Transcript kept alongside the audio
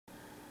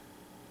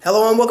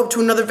Hello and welcome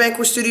to another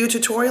Vanquish Studio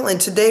tutorial, and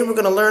today we're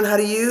going to learn how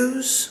to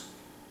use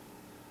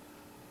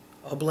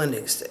a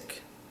blending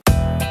stick.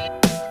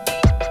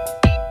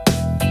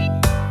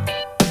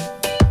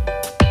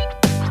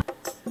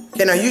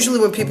 Okay, now usually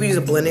when people use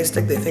a blending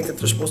stick they think that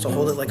they're supposed to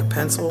hold it like a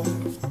pencil.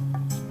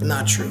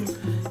 Not true.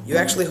 You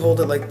actually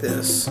hold it like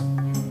this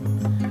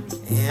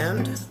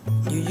and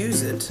you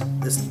use it,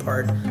 this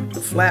part, the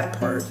flat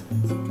part,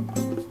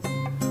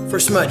 for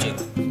smudging.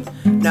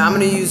 Now I'm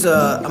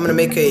gonna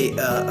make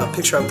a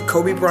picture of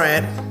Kobe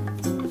Bryant.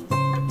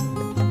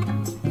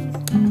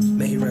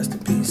 May he rest in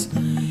peace.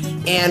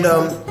 And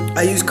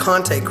I use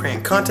conte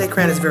crayon. Conte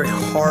crayon is a very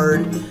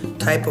hard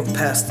type of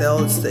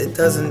pastel. It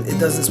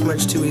doesn't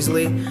smudge too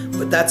easily,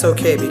 but that's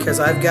okay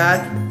because I've got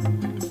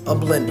a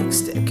blending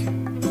stick.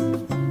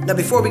 Now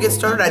before we get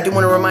started, I do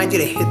want to remind you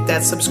to hit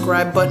that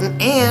subscribe button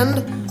and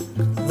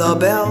the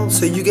bell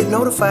so you get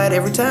notified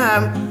every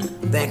time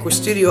Vanquish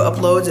Studio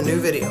uploads a new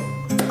video.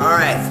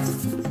 Alright,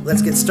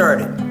 let's get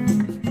started.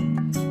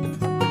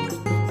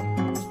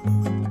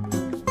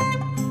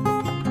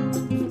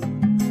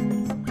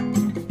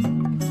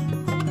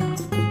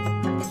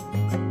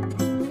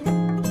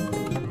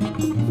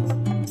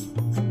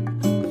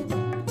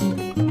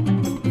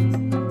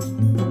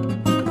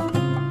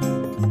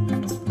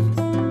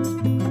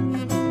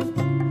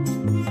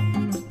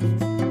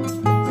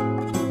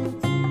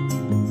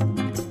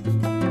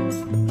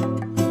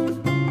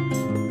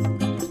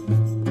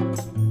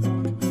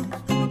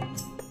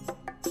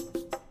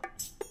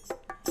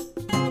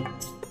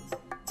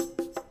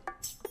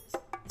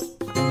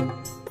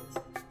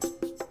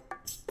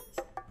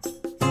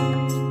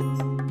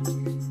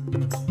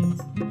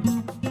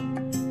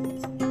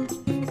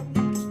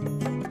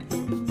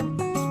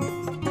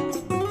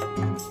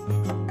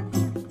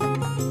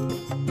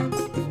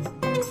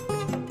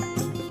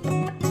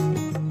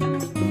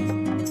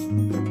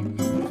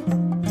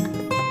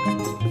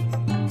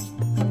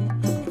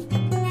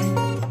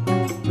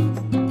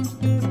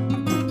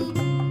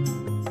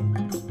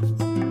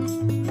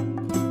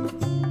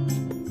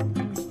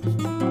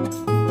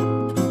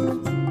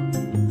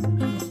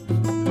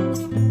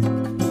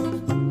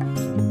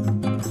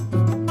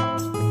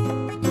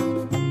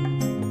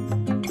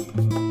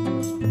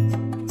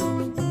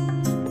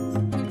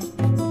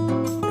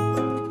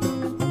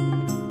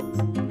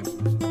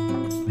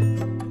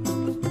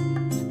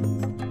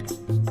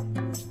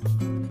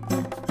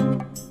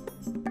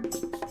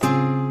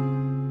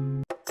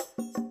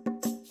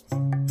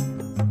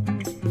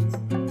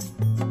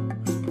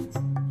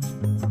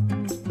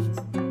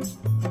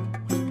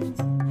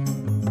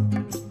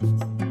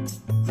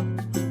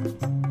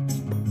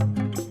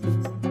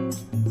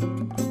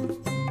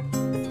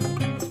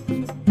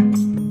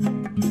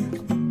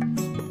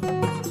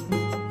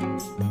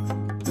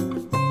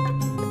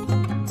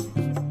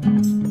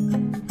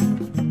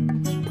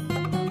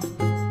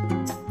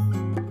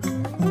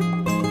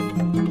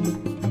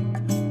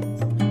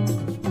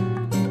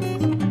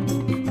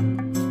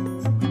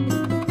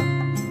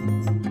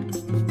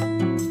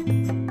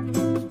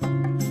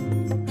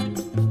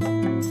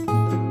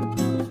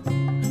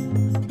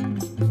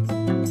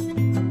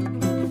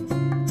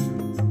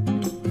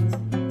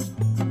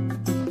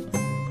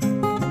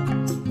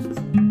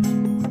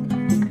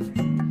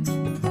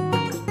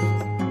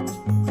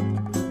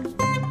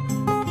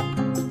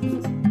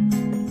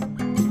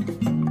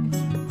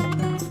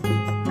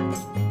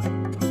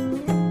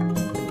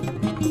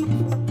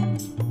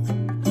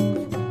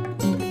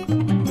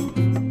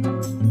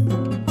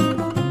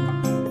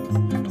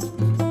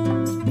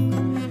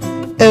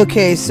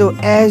 Okay, so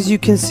as you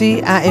can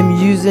see, I am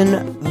using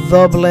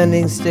the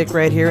blending stick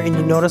right here, and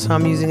you notice how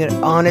I'm using it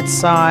on its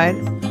side,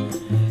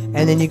 and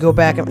then you go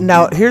back.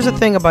 Now, here's the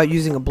thing about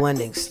using a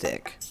blending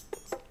stick.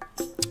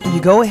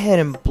 You go ahead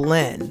and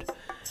blend,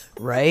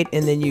 right?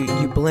 And then you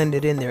blend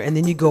it in there, and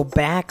then you go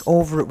back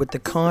over it with the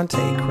conte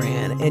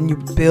crayon, and you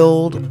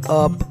build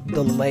up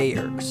the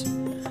layers.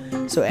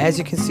 So as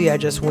you can see, I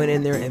just went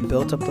in there and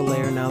built up the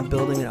layer. Now I'm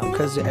building it up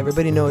because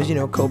everybody knows, you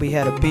know, Kobe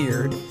had a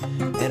beard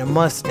and a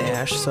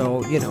mustache,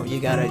 so you know you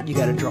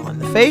gotta draw in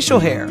the facial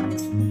hair,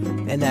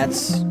 and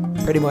that's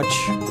pretty much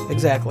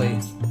exactly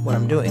what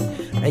I'm doing.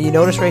 Now you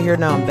notice right here,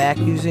 now I'm back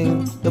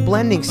using the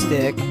blending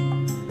stick,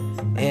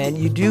 and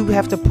you do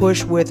have to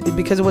push with,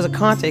 because it was a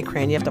conte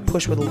crayon, you have to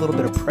push with a little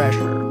bit of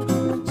pressure.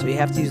 So you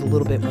have to use a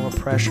little bit more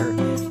pressure.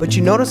 But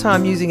you notice how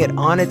I'm using it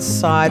on its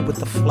side with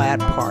the flat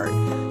part.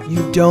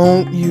 You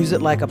don't use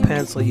it like a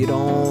pencil. You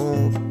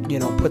don't, you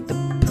know, put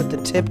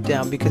the tip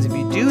down, because if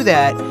you do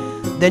that,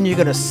 then you're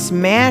gonna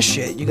smash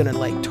it. You're gonna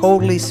like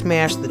totally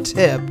smash the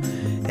tip,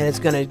 and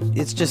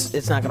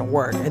it's not gonna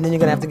work. And then you're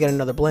gonna have to get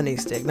another blending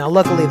stick. Now,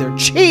 luckily they're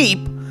cheap,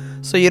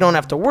 so you don't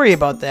have to worry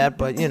about that.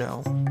 But you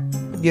know,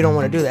 you don't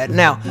want to do that.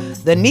 Now,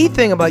 the neat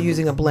thing about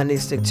using a blending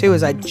stick too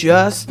is I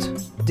just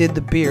did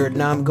the beard.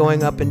 Now I'm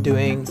going up and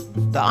doing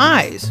the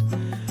eyes.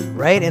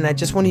 right? And I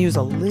just want to use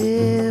a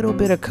little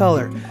bit of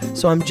color.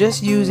 So I'm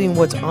just using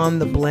what's on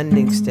the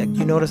blending stick.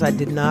 You notice I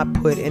did not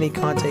put any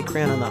conte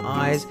crayon on the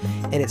eyes,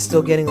 and it's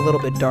still getting a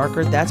little bit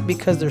darker. That's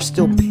because there's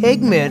still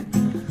pigment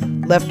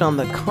left on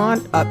the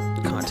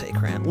conte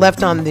crayon,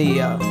 left on the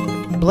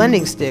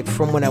blending stick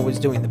from when I was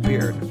doing the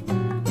beard.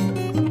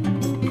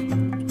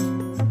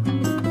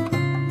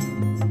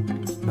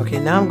 Okay,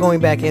 now I'm going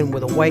back in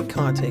with a white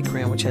conte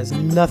crayon, which has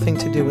nothing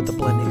to do with the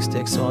blending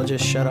stick, so I'll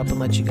just shut up and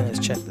let you guys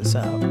check this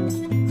out.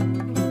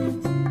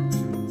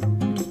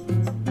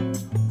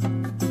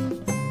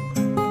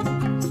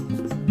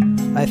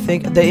 I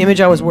think the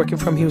image I was working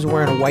from, he was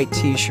wearing a white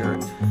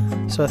t-shirt.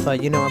 So I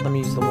thought, you know what, let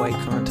me use the white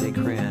conte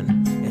crayon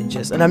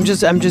and I'm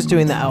just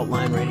doing the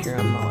outline right here.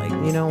 I'm like,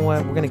 you know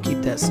what, we're gonna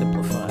keep that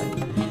simplified.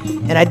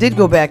 And I did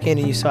go back in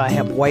and you saw I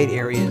have white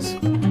areas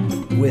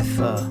with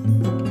the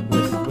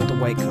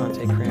white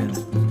conte crayon.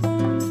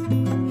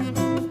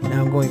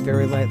 Now I'm going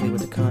very lightly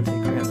with the conte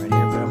crayon right here,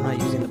 but I'm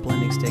not using the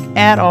blending stick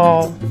at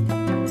all.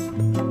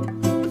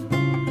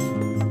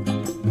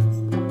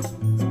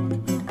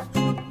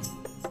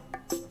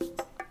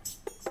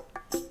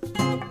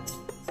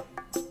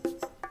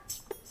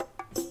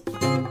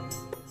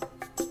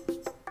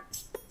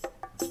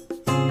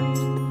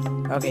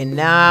 Okay,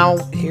 now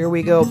here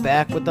we go,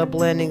 back with the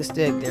blending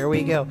stick. There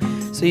we go.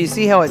 So you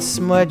see how it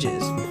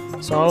smudges.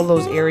 So all of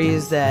those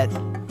areas that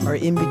are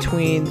in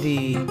between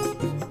the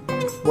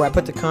where I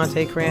put the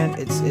conte crayon,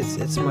 it's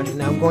smudging.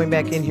 Now I'm going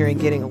back in here and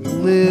getting a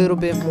little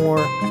bit more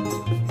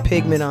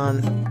pigment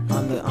on the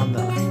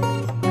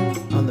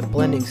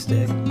blending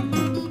stick.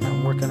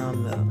 I'm working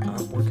on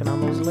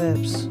those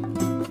lips.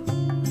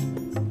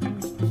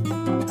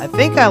 I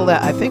think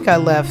I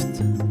left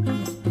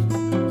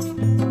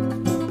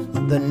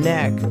the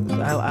neck.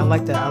 I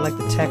like the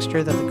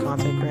texture that the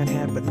conte crayon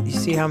had, but you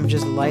see how I'm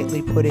just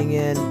lightly putting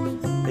in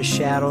the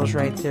shadows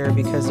right there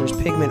because there's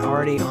pigment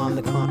already on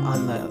the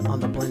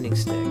blending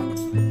stick.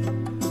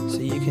 So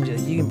you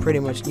can pretty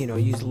much, you know,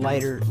 use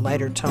lighter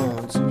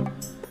tones.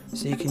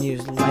 So you can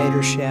use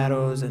lighter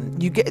shadows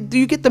and you get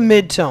the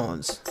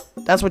midtones.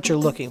 That's what you're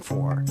looking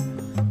for.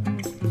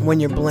 When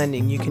you're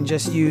blending, you can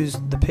just use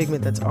the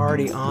pigment that's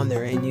already on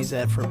there and use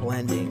that for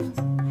blending,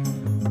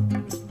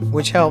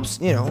 which helps,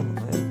 you know,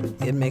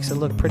 it makes it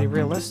look pretty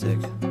realistic.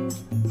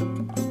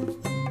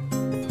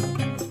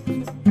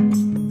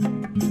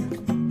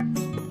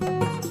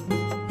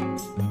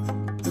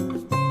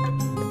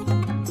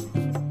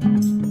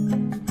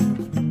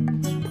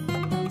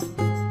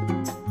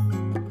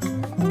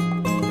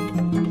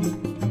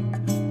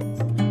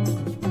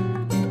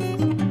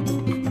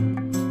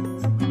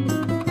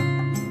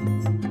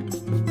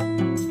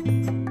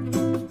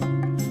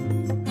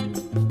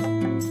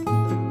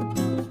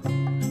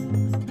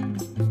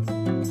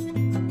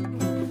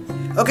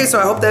 Okay, so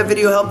I hope that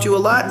video helped you a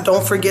lot.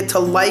 Don't forget to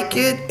like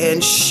it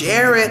and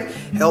share it.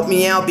 Help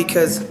me out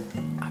because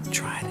I'm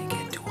trying to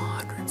get to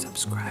 100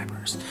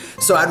 subscribers.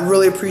 So I'd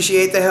really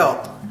appreciate the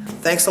help.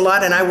 Thanks a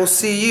lot, and I will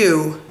see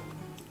you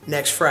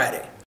next Friday.